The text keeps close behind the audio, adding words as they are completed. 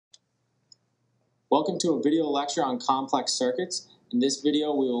Welcome to a video lecture on complex circuits. In this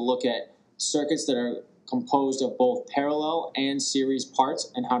video, we will look at circuits that are composed of both parallel and series parts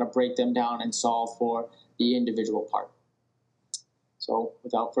and how to break them down and solve for the individual part. So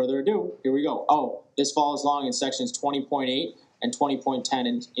without further ado, here we go. Oh, this follows along in sections 20.8 and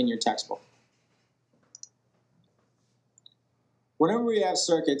 20.10 in your textbook. Whenever we have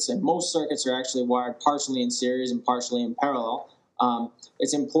circuits, and most circuits are actually wired partially in series and partially in parallel,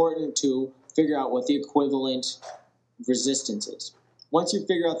 it's important to figure out what the equivalent resistance is. Once you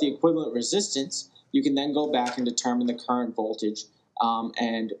figure out the equivalent resistance, you can then go back and determine the current voltage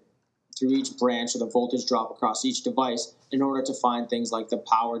and through each branch or the voltage drop across each device in order to find things like the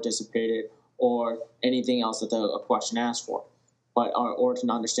power dissipated or anything else that the question asks for, or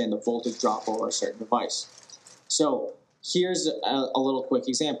to understand the voltage drop over a certain device. So here's a little quick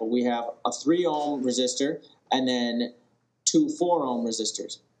example. We have a 3 ohm resistor and then 2 4 ohm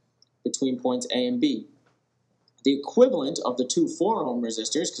resistors between points A and B. The equivalent of the 2 4 ohm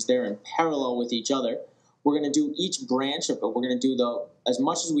resistors, because they're in parallel with each other, we're going to do each branch of it. We're going to do as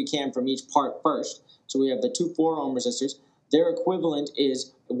much as we can from each part first. So we have the 2 4 ohm resistors. Their equivalent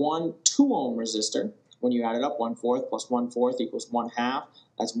is 1 2 ohm resistor. When you add it up, 1/4 plus 1/4 equals 1/2.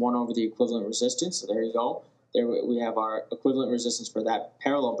 That's 1 over the equivalent resistance. So there you go. There we have our equivalent resistance for that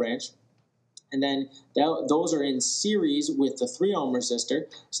parallel branch. And then those are in series with the 3 ohm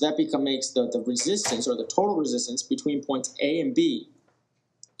resistor. So that makes the resistance, or the total resistance between points A and B,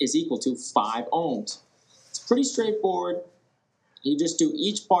 is equal to 5 ohms. It's pretty straightforward. You just do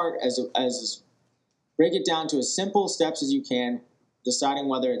each part break it down to as simple steps as you can, deciding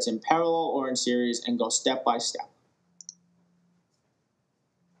whether it's in parallel or in series, and go step by step.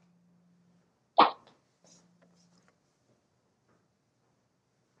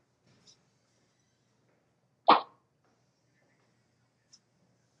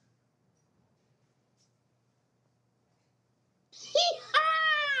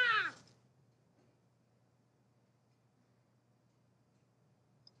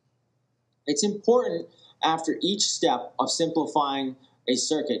 It's important after each step of simplifying a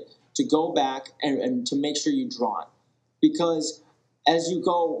circuit to go back and to make sure you draw it. Because as you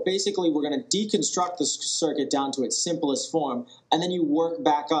go, basically we're going to deconstruct the circuit down to its simplest form, and then you work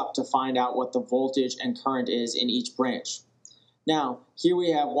back up to find out what the voltage and current is in each branch. Now, here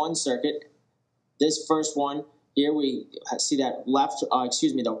we have one circuit. This first one, here we see that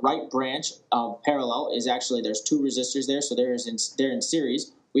the right branch of parallel is actually, there's 2 resistors there, so they're in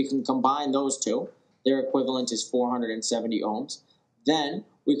series. We can combine those two. Their equivalent is 470 ohms. Then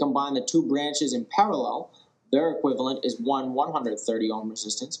we combine the 2 branches in parallel. Their equivalent is 130 ohm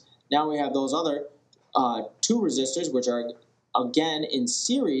resistance. Now we have those other 2 resistors, which are again in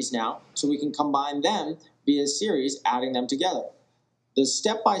series now, so we can combine them via series, adding them together. The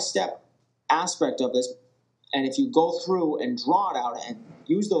step-by-step aspect of this, and if you go through and draw it out and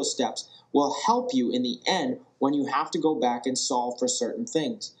use those steps, will help you in the end when you have to go back and solve for certain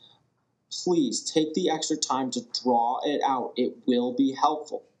things. Please take the extra time to draw it out. It will be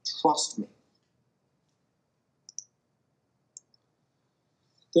helpful. Trust me.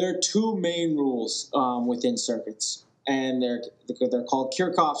 There are 2 main rules within circuits, and they're called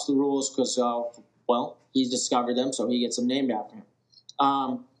Kirchhoff's rules because, well, he discovered them, so he gets them named after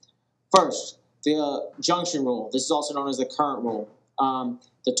him. First, the junction rule. This is also known as the current rule.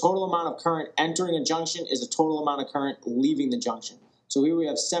 The total amount of current entering a junction is the total amount of current leaving the junction. So here we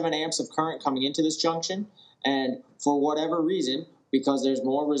have 7 amps of current coming into this junction, and for whatever reason, because there's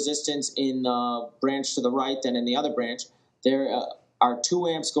more resistance in the branch to the right than in the other branch, there are 2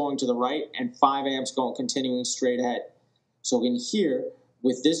 amps going to the right and 5 amps continuing straight ahead. So in here,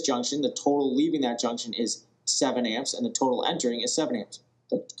 with this junction, the total leaving that junction is 7 amps, and the total entering is 7 amps.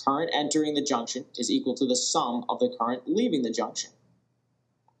 The current entering the junction is equal to the sum of the current leaving the junction.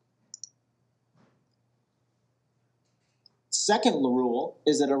 Second rule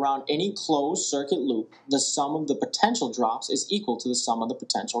is that around any closed circuit loop, the sum of the potential drops is equal to the sum of the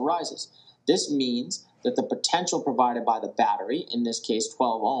potential rises. This means that the potential provided by the battery, in this case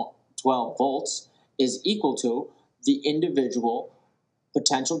 12 volts, is equal to the individual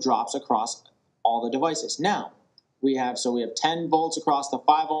potential drops across all the devices. Now, we have 10 volts across the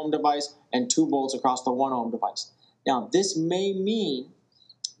 5 ohm device and 2 volts across the 1 ohm device. Now, this may mean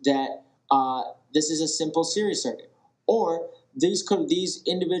that this is a simple series circuit. Or these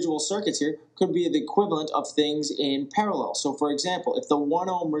individual circuits here could be the equivalent of things in parallel. So for example, if the 1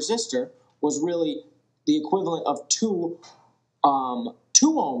 ohm resistor was really the equivalent of 2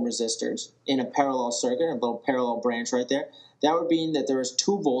 ohm resistors in a parallel circuit, a little parallel branch right there, that would mean that there is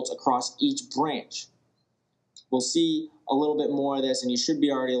 2 volts across each branch. We'll see a little bit more of this, and you should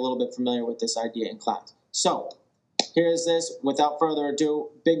be already a little bit familiar with this idea in class. So here's this, without further ado,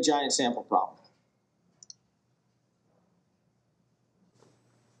 big giant sample problem.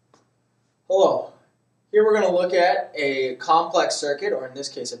 Hello. Here we're going to look at a complex circuit, or in this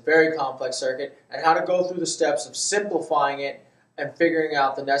case a very complex circuit, and how to go through the steps of simplifying it and figuring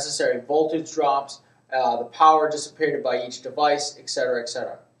out the necessary voltage drops, the power dissipated by each device, etc.,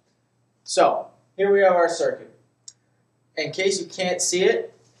 etc. So, here we have our circuit. In case you can't see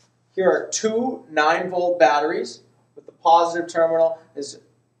it, here are two 9-volt batteries with the positive terminal is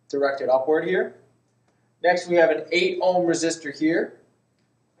directed upward here. Next we have an 8 ohm resistor here,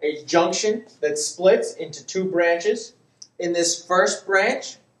 a junction that splits into two branches. In this first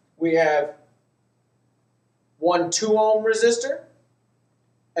branch we have one 2 ohm resistor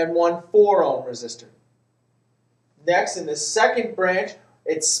and one 4 ohm resistor. Next, in the second branch,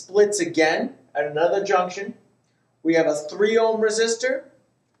 it splits again at another junction. We have a 3 ohm resistor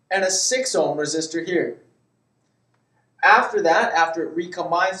and a 6 ohm resistor here. After that, after it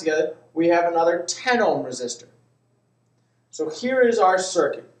recombines together, we have another 10 ohm resistor. So here is our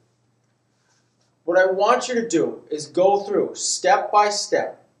circuit. What I want you to do is go through step by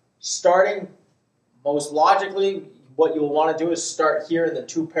step, starting most logically. What you'll want to do is start here in the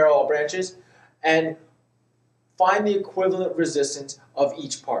two parallel branches and find the equivalent resistance of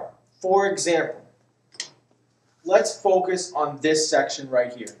each part. For example, let's focus on this section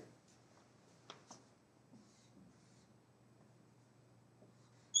right here.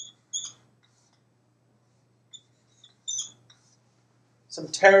 Some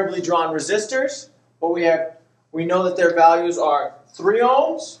terribly drawn resistors, but we know that their values are 3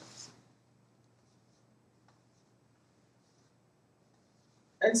 ohms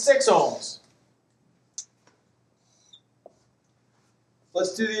and 6 ohms.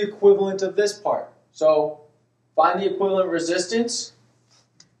 Let's do the equivalent of this part. So find the equivalent resistance.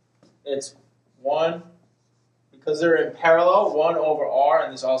 It's 1, because they're in parallel, 1 over R,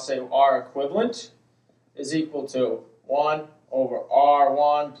 and this I'll say R equivalent, is equal to 1 over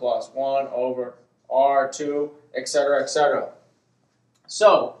R1 plus 1 over R2, etc., etc.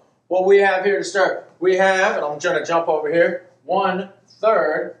 So what we have here to start, we have, and I'm trying to jump over here,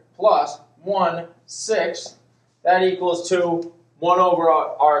 1/3 plus 1/6. That equals to 1 over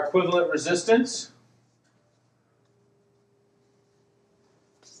our equivalent resistance.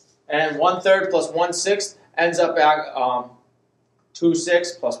 And 1/3 plus 1/6 ends up at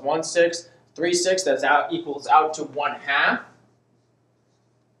 2/6 plus 1/6, 3/6. That equals out to 1/2.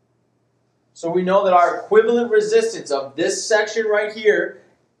 So we know that our equivalent resistance of this section right here,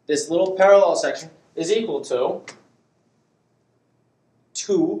 this little parallel section, is equal to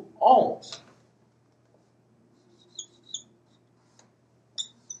 2 ohms.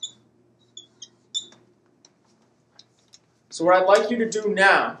 So what I'd like you to do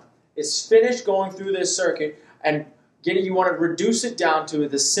now is finish going through this circuit and you want to reduce it down to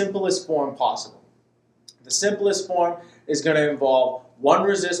the simplest form possible. The simplest form is going to involve one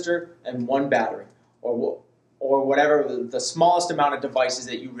resistor and one battery, or whatever, the smallest amount of devices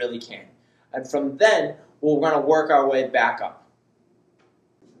that you really can. And from then, we're going to work our way back up.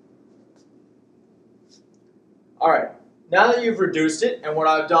 Alright, now that you've reduced it, and what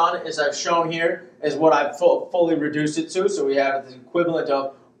I've done is I've shown here is what I've fully reduced it to, so we have the equivalent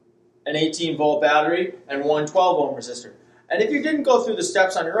of an 18-volt battery and one 12-ohm resistor. And if you didn't go through the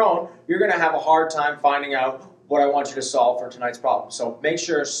steps on your own, you're going to have a hard time finding out what I want you to solve for tonight's problem. So make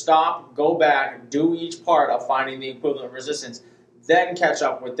sure, stop, go back, do each part of finding the equivalent resistance, then catch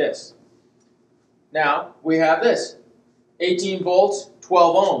up with this. Now, we have this, 18 volts,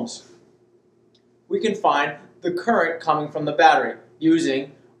 12 ohms. We can find the current coming from the battery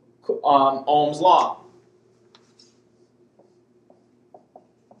using Ohm's law.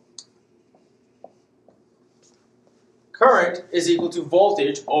 Current is equal to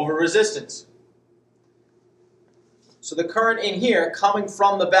voltage over resistance. So the current in here coming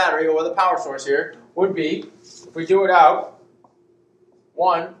from the battery or the power source here would be, if we do it out,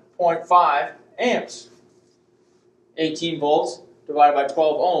 1.5 amps. 18 volts divided by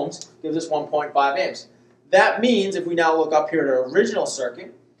 12 ohms gives us 1.5 amps. That means, if we now look up here at our original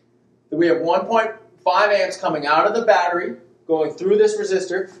circuit, that we have 1.5 amps coming out of the battery, going through this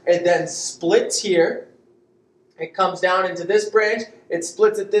resistor, it then splits here, it comes down into this branch, it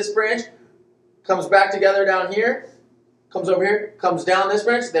splits at this branch, comes back together down here, comes over here, comes down this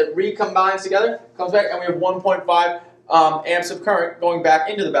branch, that recombines together, comes back, and we have 1.5 amps of current going back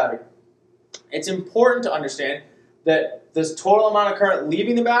into the battery. It's important to understand that this total amount of current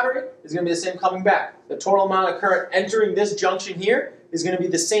leaving the battery is going to be the same coming back. The total amount of current entering this junction here is going to be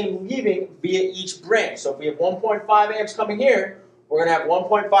the same leaving via each branch. So if we have 1.5 amps coming here, we're going to have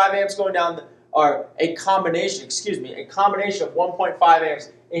 1.5 amps going down, or a combination of 1.5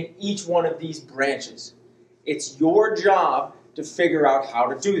 amps in each one of these branches. It's your job to figure out how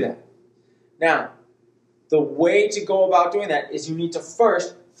to do that. Now, the way to go about doing that is you need to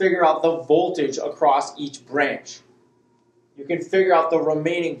first figure out the voltage across each branch. You can figure out the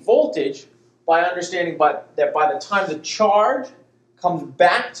remaining voltage by understanding that by the time the charge comes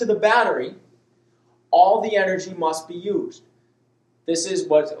back to the battery, all the energy must be used. This is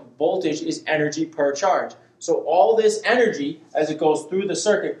what voltage is, energy per charge. So all this energy, as it goes through the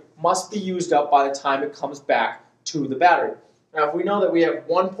circuit, must be used up by the time it comes back to the battery. Now, if we know that we have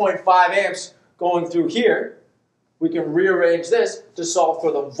 1.5 amps going through here, we can rearrange this to solve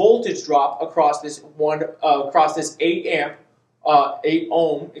for the voltage drop across this 8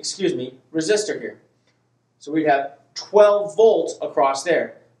 ohm resistor here. So we'd have 12 volts across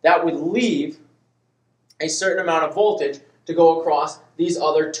there. That would leave a certain amount of voltage to go across these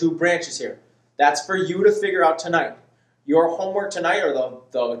other two branches here. That's for you to figure out tonight. Your homework tonight, or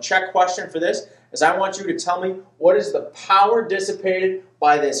the check question for this, is I want you to tell me what is the power dissipated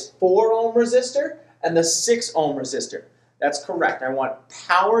by this 4 ohm resistor and the 6 ohm resistor. That's correct. I want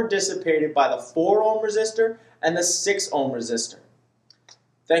power dissipated by the 4 ohm resistor and the 6 ohm resistor.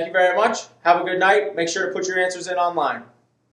 Thank you very much. Have a good night. Make sure to put your answers in online.